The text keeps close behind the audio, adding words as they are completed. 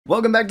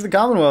Welcome back to the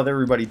Commonwealth,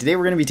 everybody. Today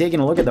we're going to be taking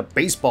a look at the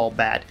baseball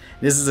bat.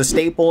 This is a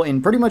staple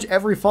in pretty much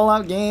every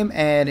Fallout game,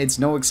 and it's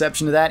no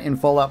exception to that in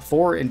Fallout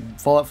 4. In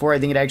Fallout 4, I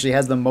think it actually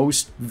has the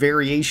most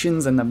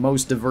variations and the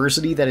most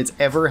diversity that it's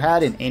ever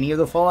had in any of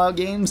the Fallout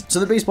games. So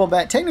the baseball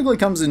bat technically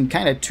comes in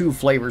kind of two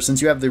flavors,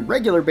 since you have the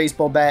regular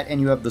baseball bat and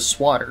you have the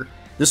swatter.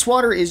 The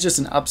swatter is just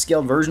an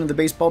upscaled version of the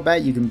baseball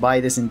bat. You can buy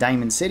this in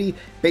Diamond City.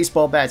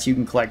 Baseball bats you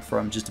can collect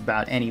from just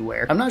about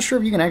anywhere. I'm not sure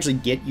if you can actually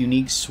get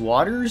unique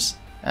swatters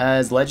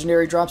as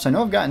legendary drops. I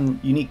know I've gotten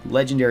unique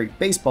legendary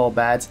baseball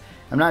bats.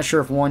 I'm not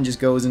sure if one just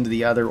goes into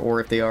the other or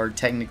if they are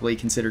technically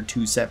considered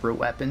two separate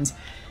weapons.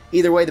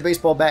 Either way, the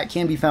baseball bat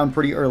can be found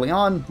pretty early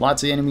on.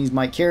 Lots of enemies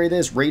might carry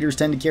this. Raiders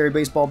tend to carry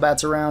baseball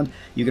bats around.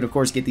 You can of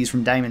course get these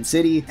from Diamond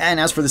City. And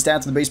as for the stats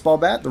of the baseball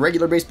bat, the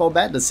regular baseball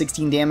bat does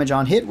 16 damage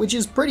on hit, which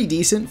is pretty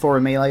decent for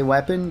a melee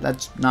weapon.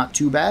 That's not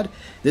too bad.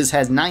 This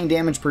has 9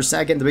 damage per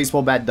second. The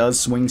baseball bat does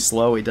swing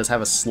slow. It does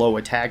have a slow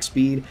attack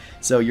speed,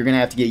 so you're going to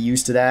have to get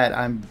used to that.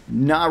 I'm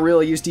not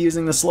really used to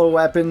using the slow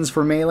weapons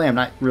for melee. I'm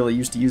not really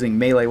used to using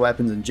melee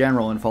weapons in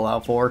general in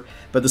Fallout 4,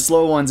 but the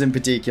slow ones in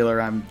particular,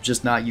 I'm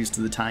just not used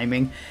to the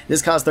timing.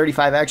 This costs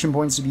 35 action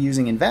points to be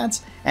using in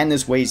VATS, and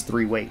this weighs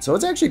 3 weight, so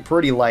it's actually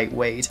pretty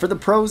lightweight. For the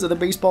pros of the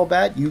baseball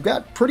bat, you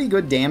got pretty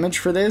good damage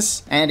for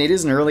this, and it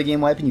is an early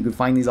game weapon. You can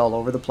find these all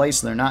over the place,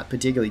 so they're not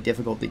particularly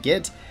difficult to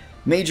get.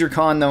 Major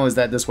con though is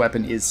that this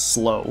weapon is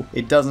slow.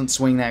 It doesn't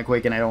swing that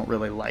quick, and I don't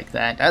really like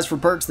that. As for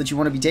perks that you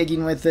want to be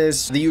taking with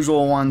this, the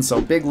usual ones, so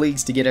big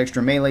leaks to get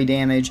extra melee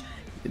damage.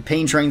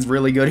 Pain Train's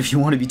really good if you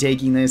want to be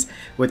taking this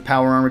with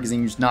power armor, because then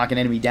you just knock an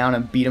enemy down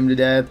and beat them to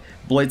death.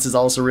 Blitz is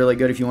also really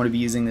good if you want to be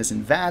using this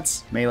in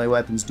VATS. Melee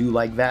weapons do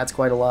like VATS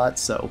quite a lot,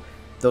 so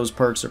those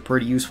perks are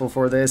pretty useful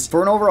for this.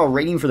 For an overall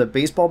rating for the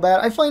baseball bat,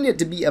 I find it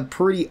to be a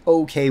pretty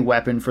okay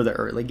weapon for the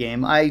early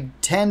game. I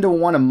tend to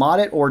want to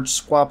mod it or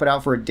swap it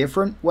out for a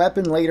different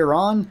weapon later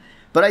on,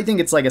 but I think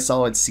it's like a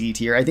solid C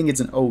tier. I think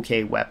it's an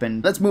okay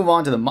weapon. Let's move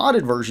on to the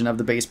modded version of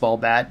the baseball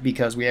bat,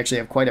 because we actually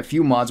have quite a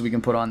few mods we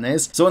can put on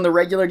this. So in the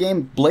regular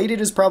game, bladed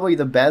is probably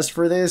the best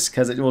for this,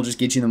 because it will just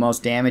get you the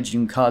most damage.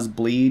 You can cause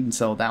bleed,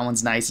 so that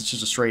one's nice. It's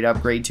just a straight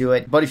upgrade to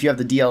it. But if you have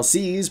the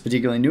DLCs,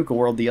 particularly Nuka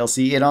World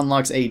DLC, it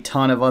unlocks a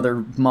ton of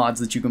other mods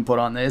that you can put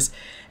on this.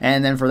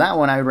 And then for that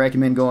one, I would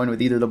recommend going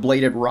with either the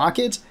bladed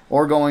rocket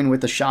or going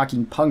with the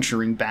shocking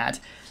puncturing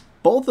bat.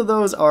 Both of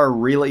those are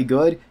really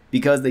good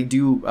because they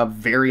do a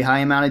very high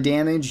amount of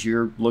damage.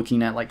 You're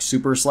looking at like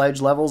super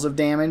sledge levels of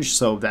damage,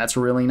 so that's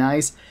really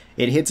nice.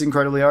 It hits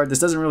incredibly hard. This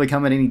doesn't really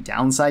come at any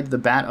downside to the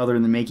bat other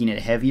than making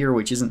it heavier,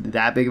 which isn't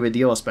that big of a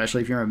deal,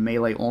 especially if you're a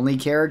melee only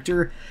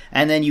character.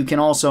 And then you can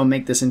also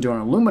make this into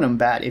an aluminum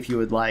bat if you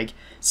would like,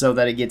 so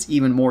that it gets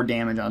even more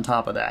damage on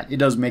top of that. It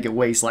does make it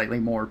weigh slightly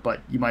more,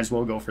 but you might as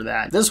well go for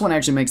that. This one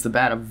actually makes the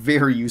bat a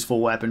very useful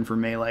weapon for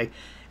melee.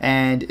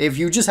 And if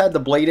you just had the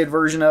bladed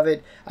version of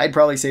it, I'd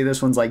probably say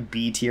this one's like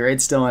B tier.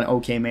 It's still an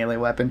okay melee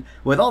weapon.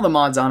 With all the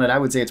mods on it, I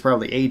would say it's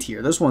probably A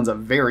tier. This one's a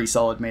very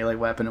solid melee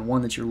weapon and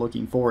one that you're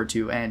looking forward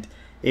to. And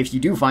if you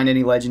do find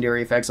any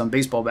legendary effects on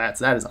baseball bats,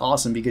 that is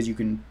awesome, because you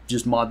can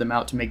just mod them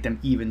out to make them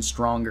even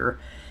stronger.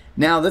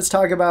 Now let's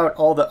talk about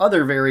all the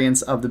other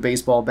variants of the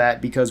baseball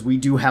bat, because we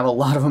do have a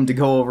lot of them to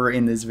go over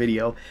in this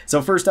video.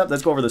 So first up,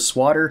 let's go over the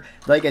swatter.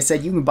 Like I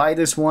said, you can buy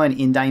this one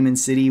in Diamond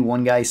City.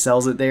 One guy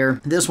sells it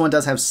there. This one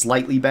does have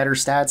slightly better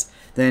stats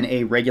than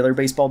a regular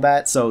baseball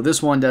bat. So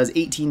this one does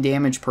 18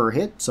 damage per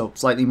hit, so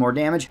slightly more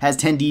damage. Has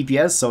 10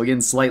 DPS, so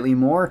again, slightly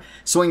more.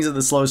 Swings at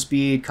the slow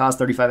speed, costs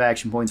 35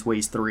 action points,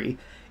 weighs 3.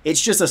 It's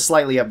just a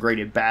slightly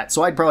upgraded bat,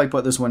 so I'd probably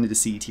put this one into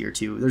C tier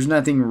too. There's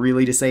nothing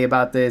really to say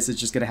about this. It's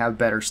just going to have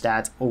better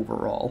stats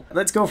overall.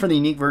 Let's go for the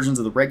unique versions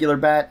of the regular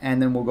bat,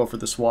 and then we'll go for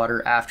the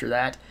swatter after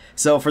that.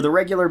 So for the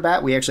regular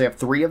bat, we actually have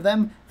 3 of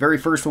them. Very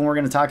first one we're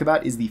going to talk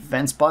about is the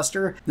Fence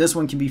Buster. This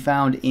one can be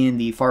found in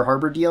the Far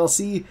Harbor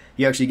DLC.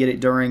 You actually get it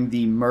during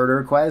the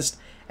murder quest.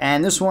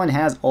 And this one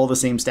has all the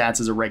same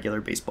stats as a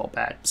regular baseball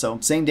bat. So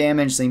same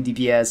damage, same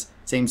DPS,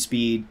 same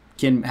speed,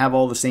 can have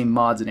all the same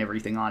mods and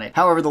everything on it.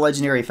 However, the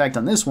legendary effect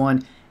on this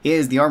one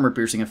is the armor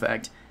piercing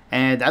effect,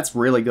 and that's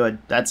really good.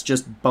 That's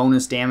just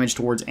bonus damage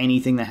towards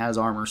anything that has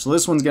armor. So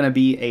this one's going to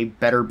be a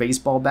better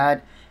baseball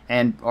bat,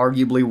 and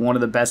arguably one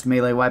of the best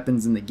melee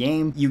weapons in the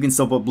game. You can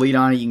still put bleed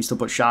on it, you can still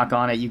put shock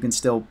on it, you can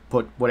still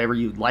put whatever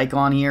you'd like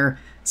on here.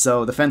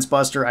 So the Fence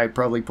Buster, I'd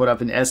probably put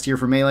up in S tier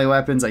for melee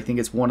weapons. I think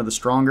it's one of the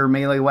stronger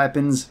melee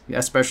weapons,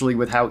 especially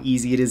with how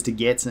easy it is to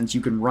get, since you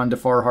can run to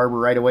Far Harbor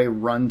right away,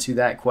 run to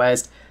that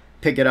quest,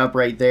 pick it up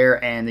right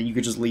there, and then you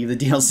could just leave the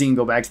DLC and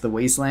go back to the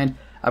Wasteland,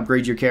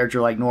 upgrade your character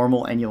like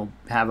normal, and you'll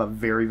have a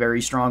very,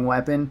 very strong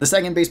weapon. The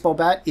second baseball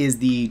bat is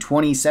the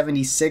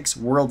 2076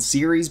 World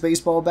Series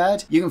baseball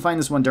bat. You can find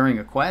this one during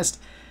a quest.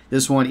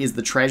 This one is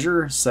the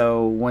treasure,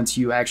 so once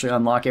you actually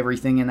unlock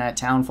everything in that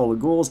town full of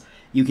ghouls,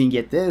 you can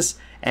get this.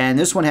 And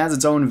this one has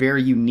its own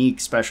very unique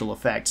special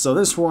effect. So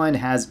this one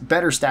has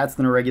better stats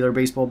than a regular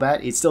baseball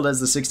bat. It still does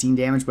the 16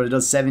 damage, but it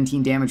does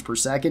 17 damage per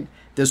second.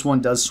 This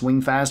one does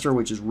swing faster,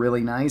 which is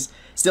really nice.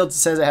 Still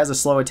says it has a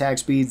slow attack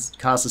speed,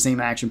 costs the same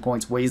action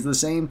points, weighs the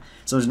same,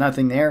 so there's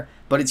nothing there.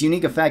 but its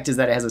unique effect is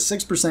that it has a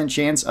 6%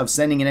 chance of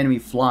sending an enemy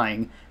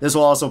flying. This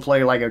will also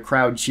play like a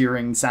crowd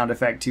cheering sound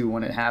effect too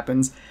when it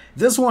happens.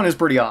 This one is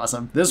pretty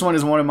awesome. This one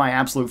is one of my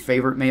absolute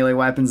favorite melee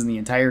weapons in the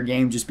entire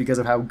game just because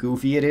of how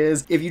goofy it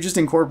is. If you just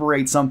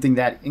incorporate something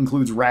that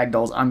includes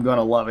ragdolls, I'm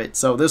gonna love it.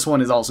 So this one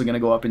is also gonna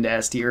go up into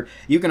S tier.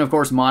 You can of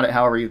course mod it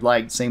however you'd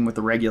like, same with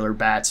the regular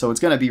bat, so it's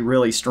gonna be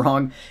really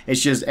strong. It's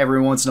just every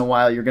once in a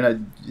while you're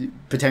gonna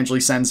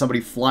potentially send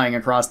somebody flying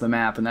across the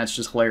map, and that's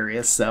just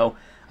hilarious. So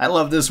I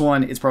love this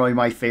one. It's probably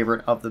my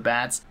favorite of the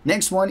bats.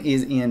 Next one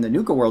is in the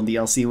Nuka World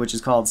DLC, which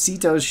is called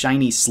Sito's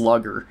Shiny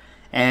Slugger.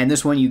 And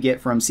this one you get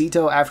from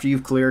Sito after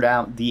you've cleared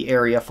out the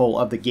area full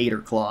of the gator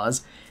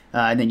claws.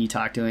 And then you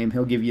talk to him,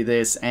 he'll give you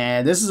this.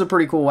 And this is a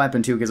pretty cool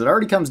weapon too, because it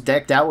already comes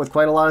decked out with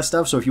quite a lot of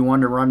stuff. So if you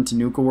wanted to run to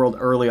Nuka World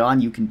early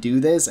on, you can do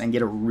this and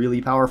get a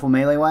really powerful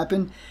melee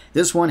weapon.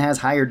 This one has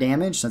higher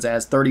damage, since it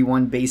has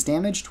 31 base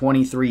damage,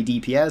 23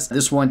 DPS.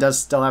 This one does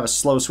still have a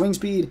slow swing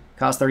speed,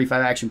 costs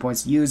 35 action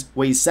points to use,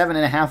 weighs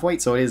 7.5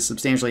 weight, so it is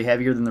substantially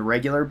heavier than the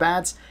regular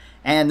bats.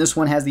 And this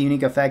one has the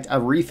unique effect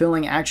of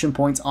refilling action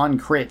points on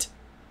crit.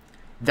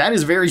 That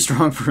is very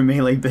strong for a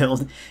melee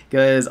build,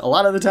 because a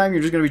lot of the time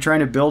you're just going to be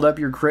trying to build up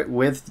your crit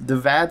with the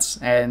VATS,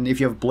 and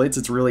if you have Blitz,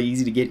 it's really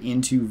easy to get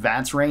into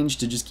VATS range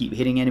to just keep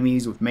hitting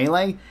enemies with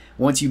melee.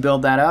 Once you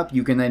build that up,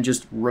 you can then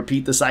just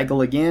repeat the cycle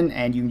again,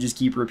 and you can just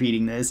keep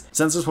repeating this.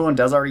 Since this one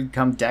does already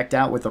come decked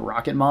out with the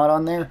rocket mod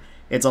on there,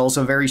 it's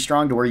also very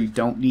strong to where you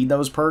don't need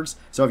those perks.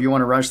 So if you want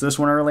to rush this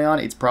one early on,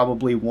 it's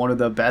probably one of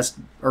the best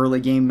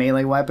early game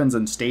melee weapons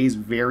and stays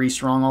very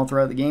strong all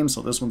throughout the game.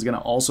 So this one's going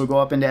to also go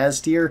up into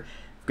S tier.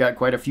 We've got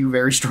quite a few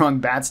very strong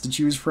bats to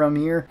choose from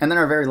here. And then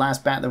our very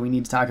last bat that we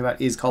need to talk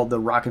about is called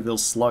the Rockaville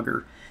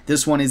Slugger.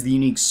 This one is the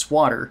unique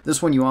Swatter.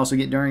 This one you also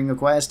get during a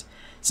quest.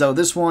 So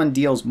this one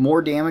deals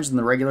more damage than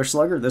the regular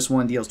Slugger. This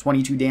one deals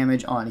 22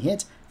 damage on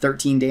hit,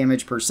 13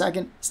 damage per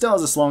second, still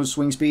has a slow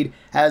swing speed,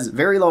 has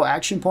very low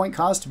action point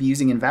cost to be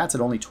using in VATS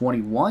at only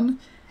 21,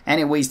 and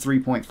it weighs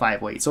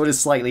 3.5 weight, so it is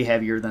slightly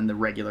heavier than the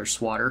regular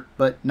Swatter,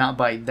 but not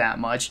by that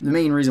much. The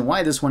main reason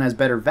why this one has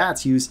better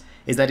VATS use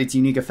is that its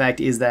unique effect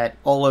is that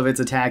all of its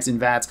attacks in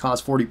VATS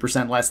cost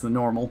 40% less than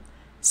normal.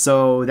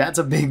 So that's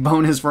a big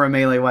bonus for a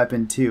melee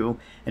weapon too.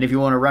 And if you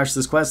want to rush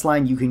this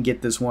questline, you can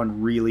get this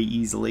one really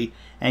easily,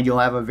 and you'll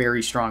have a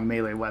very strong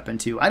melee weapon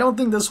too. I don't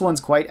think this one's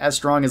quite as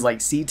strong as like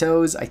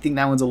Sito's. I think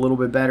that one's a little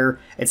bit better.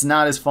 It's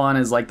not as fun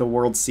as like the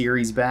World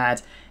Series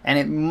bat, and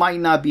it might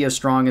not be as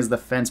strong as the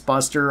Fence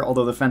Buster,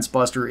 although the Fence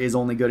Buster is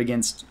only good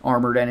against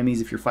armored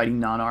enemies. If you're fighting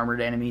non-armored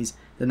enemies,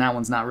 then that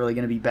one's not really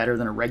going to be better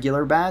than a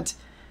regular bat.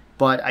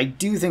 But I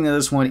do think that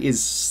this one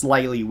is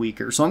slightly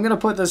weaker. So I'm going to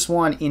put this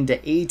one into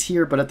A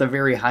tier, but at the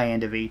very high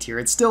end of A tier.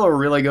 It's still a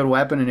really good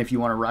weapon, and if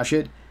you want to rush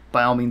it,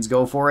 by all means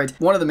go for it.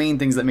 One of the main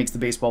things that makes the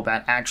baseball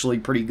bat actually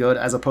pretty good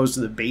as opposed to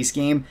the base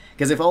game,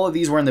 because if all of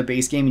these were in the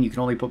base game and you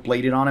can only put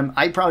bladed on them,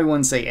 I probably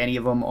wouldn't say any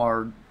of them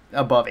are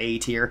above A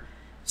tier.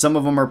 Some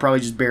of them are probably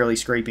just barely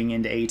scraping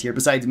into A tier,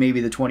 besides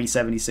maybe the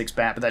 2076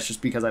 bat, but that's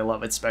just because I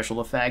love its special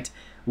effect.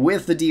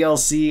 With the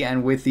DLC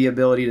and with the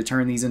ability to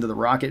turn these into the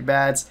rocket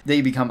bats,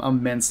 they become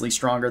immensely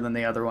stronger than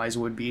they otherwise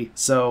would be.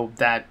 So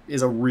that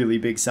is a really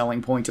big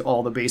selling point to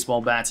all the baseball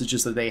bats. It's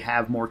just that they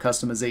have more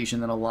customization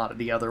than a lot of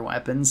the other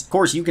weapons. Of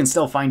course, you can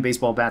still find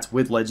baseball bats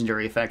with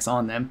legendary effects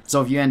on them.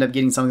 So if you end up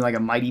getting something like a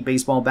mighty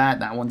baseball bat,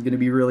 that one's going to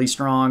be really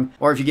strong.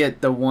 Or if you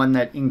get the one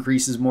that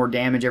increases more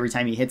damage every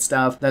time you hit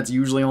stuff, that's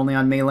usually only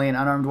on melee and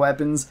unarmed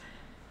weapons.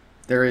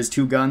 There is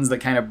two guns that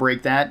kind of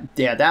break that.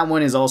 Yeah, that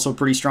one is also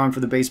pretty strong for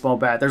the baseball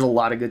bat. There's a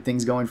lot of good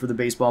things going for the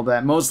baseball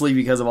bat, mostly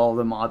because of all of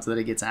the mods that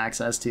it gets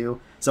access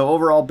to. So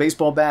overall,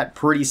 baseball bat,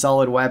 pretty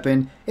solid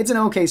weapon. It's an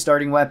okay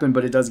starting weapon,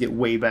 but it does get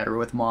way better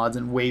with mods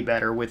and way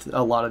better with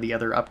a lot of the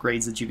other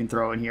upgrades that you can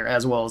throw in here,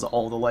 as well as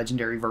all the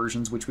legendary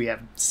versions, which we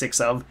have 6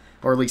 of,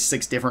 or at least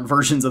 6 different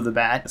versions of the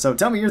bat. So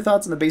tell me your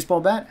thoughts on the baseball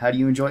bat. How do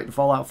you enjoy it in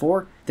Fallout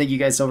 4? Thank you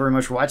guys so very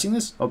much for watching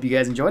this. Hope you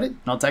guys enjoyed it, and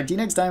I'll talk to you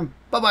next time.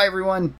 Bye-bye, everyone!